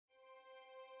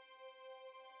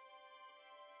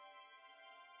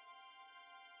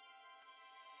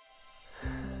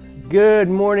Good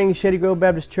morning, Shady Grove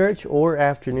Baptist Church, or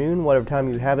afternoon, whatever time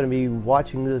you happen to be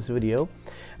watching this video.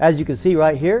 As you can see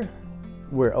right here,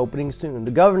 we're opening soon.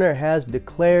 The governor has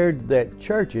declared that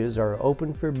churches are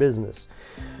open for business.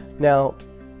 Now,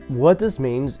 what this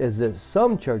means is that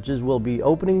some churches will be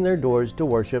opening their doors to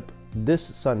worship this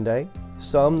Sunday,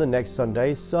 some the next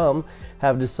Sunday, some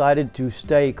have decided to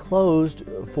stay closed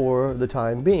for the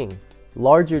time being.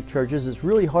 Larger churches, it's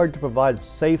really hard to provide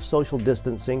safe social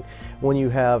distancing when you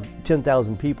have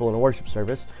 10,000 people in a worship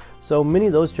service, so many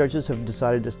of those churches have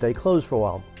decided to stay closed for a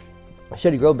while.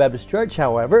 Shady Grove Baptist Church,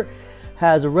 however,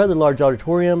 has a rather large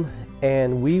auditorium,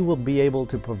 and we will be able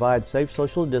to provide safe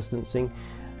social distancing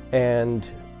and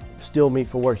still meet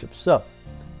for worship. So,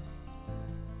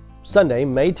 Sunday,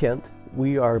 May 10th,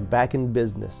 we are back in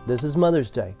business. This is Mother's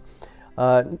Day.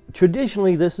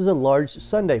 Traditionally, this is a large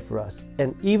Sunday for us,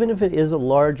 and even if it is a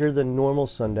larger than normal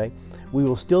Sunday, we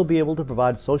will still be able to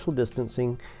provide social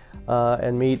distancing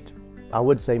and meet all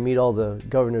the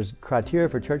governor's criteria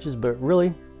for churches, but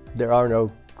really, there are no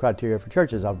criteria for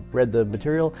churches. I've read the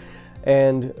material,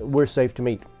 and we're safe to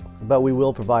meet, but we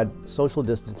will provide social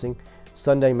distancing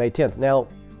Sunday, May 10th. Now,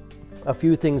 a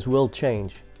few things will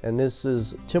change, and this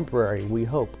is temporary, we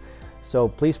hope. So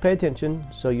please pay attention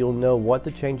so you'll know what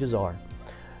the changes are.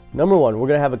 Number one, we're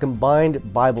going to have a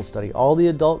combined Bible study. All the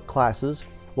adult classes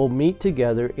will meet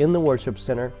together in the worship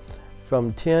center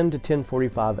from 10 to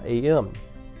 10:45 a.m.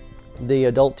 The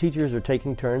adult teachers are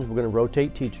taking turns. We're going to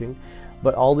rotate teaching,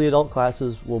 but all the adult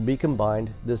classes will be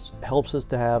combined. This helps us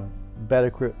to have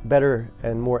better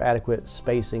and more adequate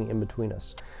spacing in between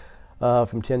us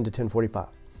from 10 to 10:45.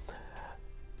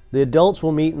 The adults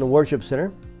will meet in the worship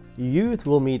center. Youth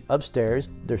will meet upstairs.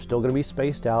 They're still going to be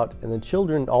spaced out, and the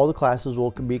children, all the classes will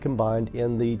be combined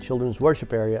in the children's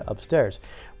worship area upstairs.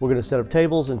 We're going to set up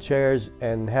tables and chairs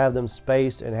and have them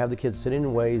spaced and have the kids sit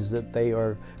in ways that they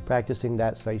are practicing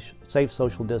that safe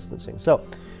social distancing. So,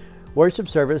 worship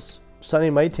service Sunday,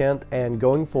 May 10th, and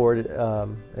going forward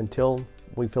until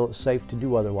we feel it's safe to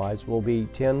do otherwise, will be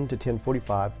 10 to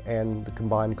 10:45 and the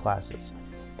combined classes.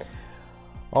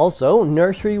 Also,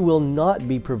 nursery will not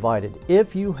be provided.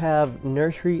 If you have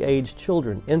nursery-age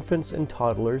children, infants and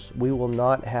toddlers, we will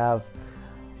not have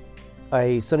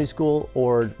a Sunday school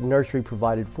or nursery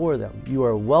provided for them. You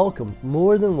are welcome,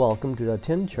 more than welcome, to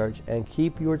attend church and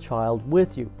keep your child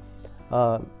with you.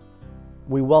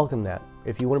 We welcome that.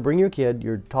 If you want to bring your kid,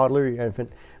 your toddler, your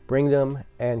infant, bring them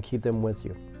and keep them with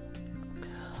you.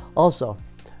 Also,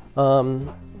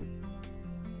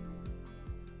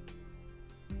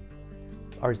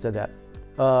 already said that.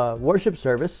 Worship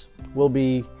service will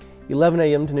be 11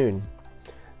 a.m. to noon.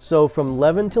 So from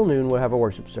 11 till noon, we'll have a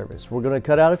worship service. We're going to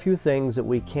cut out a few things that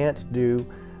we can't do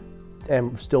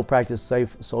and still practice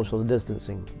safe social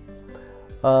distancing.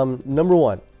 Number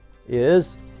one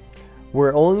is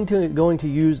we're only going to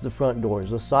use the front doors.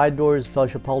 The side doors,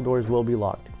 fellowship hall doors, will be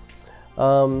locked.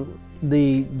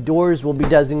 The doors will be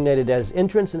designated as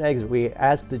entrance and exit. We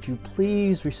ask that you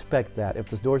please respect that. If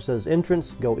the door says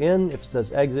entrance, go in. If it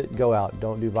says exit, go out.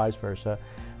 Don't do vice versa.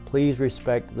 Please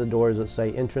respect the doors that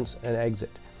say entrance and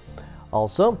exit.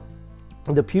 Also,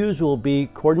 the pews will be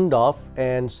cordoned off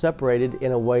and separated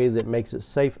in a way that makes it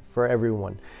safe for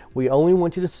everyone. We only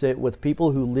want you to sit with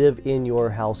people who live in your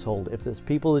household. If it's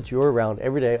people that you're around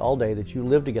every day, all day, that you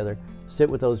live together, sit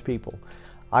with those people.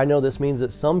 I know this means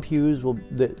that some pews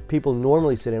that people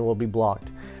normally sit in will be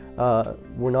blocked.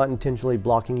 We're not intentionally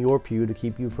blocking your pew to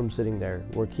keep you from sitting there.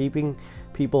 We're keeping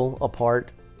people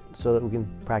apart so that we can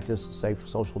practice safe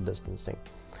social distancing.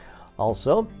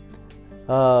 Also,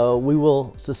 we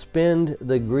will suspend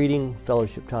the greeting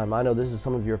fellowship time. I know this is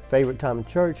some of your favorite time in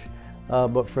church,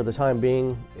 but for the time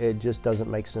being, it just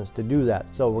doesn't make sense to do that.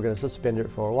 So we're going to suspend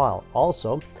it for a while.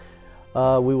 Also,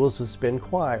 we will suspend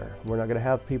choir. We're not going to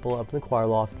have people up in the choir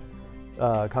loft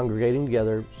congregating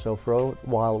together, so for a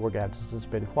while we're going to have to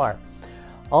suspend choir.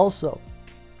 Also,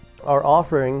 our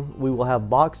offering, we will have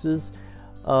boxes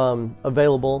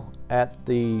available at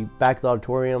the back of the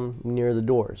auditorium near the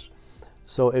doors.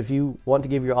 So if you want to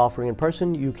give your offering in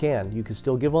person, you can. You can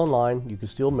still give online, you can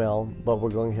still mail, but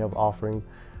we're going to have offering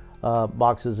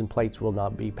boxes, and plates will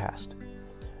not be passed.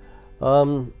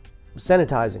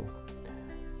 Sanitizing.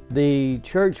 The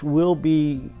church will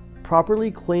be properly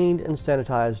cleaned and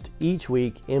sanitized each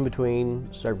week in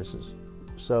between services.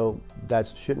 So that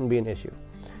shouldn't be an issue.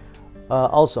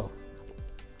 Also,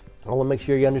 I want to make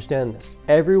sure you understand this.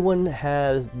 Everyone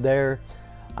has their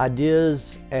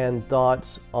ideas and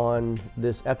thoughts on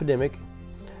this epidemic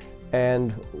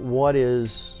and what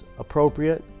is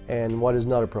appropriate and what is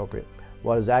not appropriate,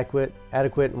 what is adequate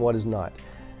and what is not.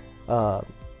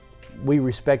 We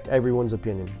respect everyone's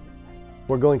opinion.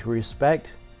 We're going to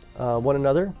respect one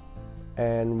another,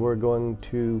 and we're going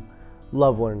to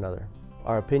love one another.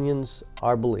 Our opinions,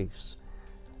 our beliefs.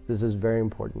 This is very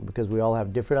important because we all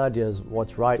have different ideas,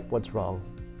 what's right, what's wrong.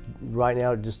 Right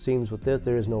now it just seems with this,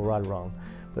 there is no right or wrong.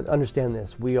 But understand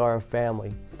this, we are a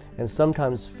family, and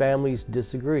sometimes families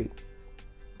disagree,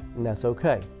 and that's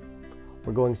okay.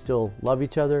 We're going to still love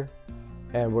each other,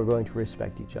 and we're going to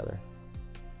respect each other.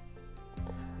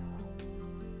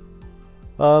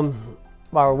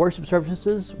 Our worship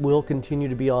services will continue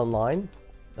to be online.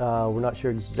 We're not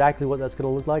sure exactly what that's going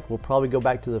to look like. We'll probably go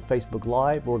back to the Facebook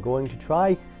Live. We're going to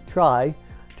try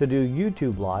to do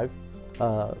YouTube Live.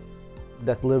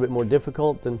 That's a little bit more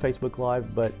difficult than Facebook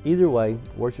Live, but either way,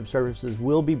 worship services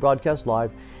will be broadcast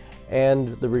live, and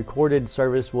the recorded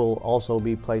service will also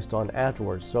be placed on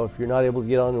afterwards. So if you're not able to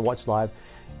get on and watch live,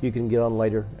 you can get on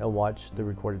later and watch the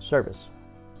recorded service.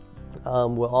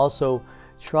 We'll also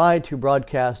try to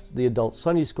broadcast the adult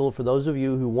Sunday school. For those of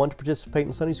you who want to participate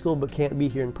in Sunday school but can't be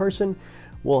here in person,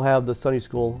 we'll have the Sunday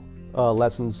school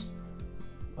lessons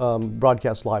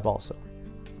broadcast live also.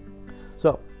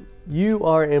 So you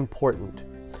are important.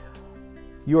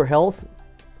 Your health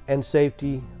and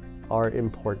safety are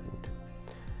important.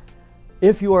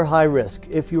 If you are high risk,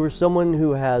 if you are someone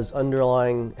who has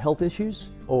underlying health issues,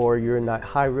 or you're in that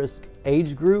high risk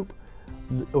age group,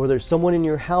 or there's someone in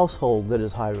your household that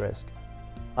is high risk,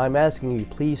 I'm asking you,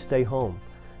 please stay home.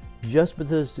 Just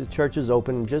because the church is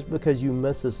open, just because you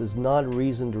miss this is not a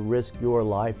reason to risk your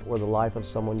life or the life of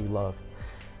someone you love.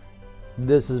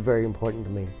 This is very important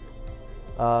to me.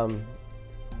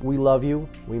 We love you,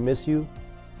 we miss you,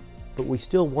 but we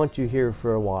still want you here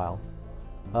for a while.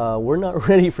 We're not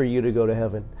ready for you to go to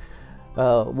heaven.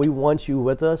 We want you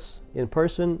with us in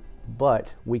person,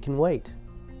 but we can wait.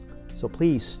 So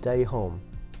please stay home.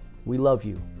 We love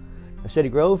you. Now, Shady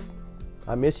Grove,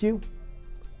 I miss you.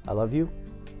 I love you.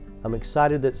 I'm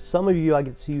excited that some of you I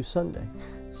get to see you Sunday.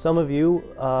 Some of you,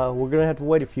 we're going to have to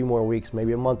wait a few more weeks,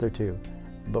 maybe a month or two,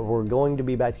 but we're going to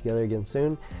be back together again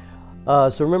soon.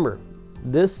 So remember,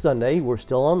 this Sunday, we're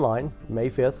still online, May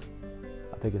 5th.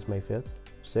 I think it's May 5th,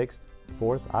 6th,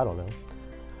 4th, I don't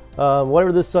know.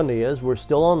 Whatever this Sunday is, we're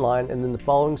still online, and then the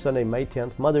following Sunday, May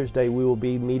 10th, Mother's Day, we will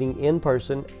be meeting in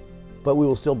person, but we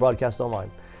will still broadcast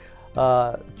online.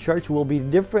 Church will be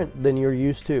different than you're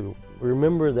used to.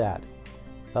 Remember that.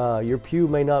 Your pew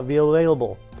may not be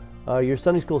available. Your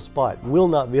Sunday school spot will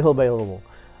not be available.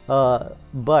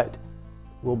 But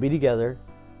we'll be together.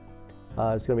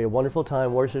 It's going to be a wonderful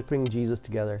time worshiping Jesus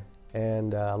together,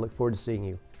 and I look forward to seeing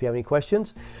you. If you have any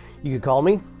questions, you can call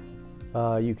me,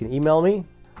 you can email me,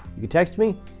 you can text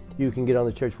me, you can get on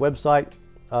the church website,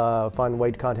 find a way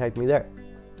to contact me there.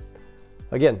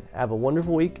 Again, have a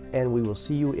wonderful week, and we will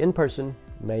see you in person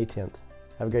May 10th.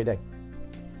 Have a great day.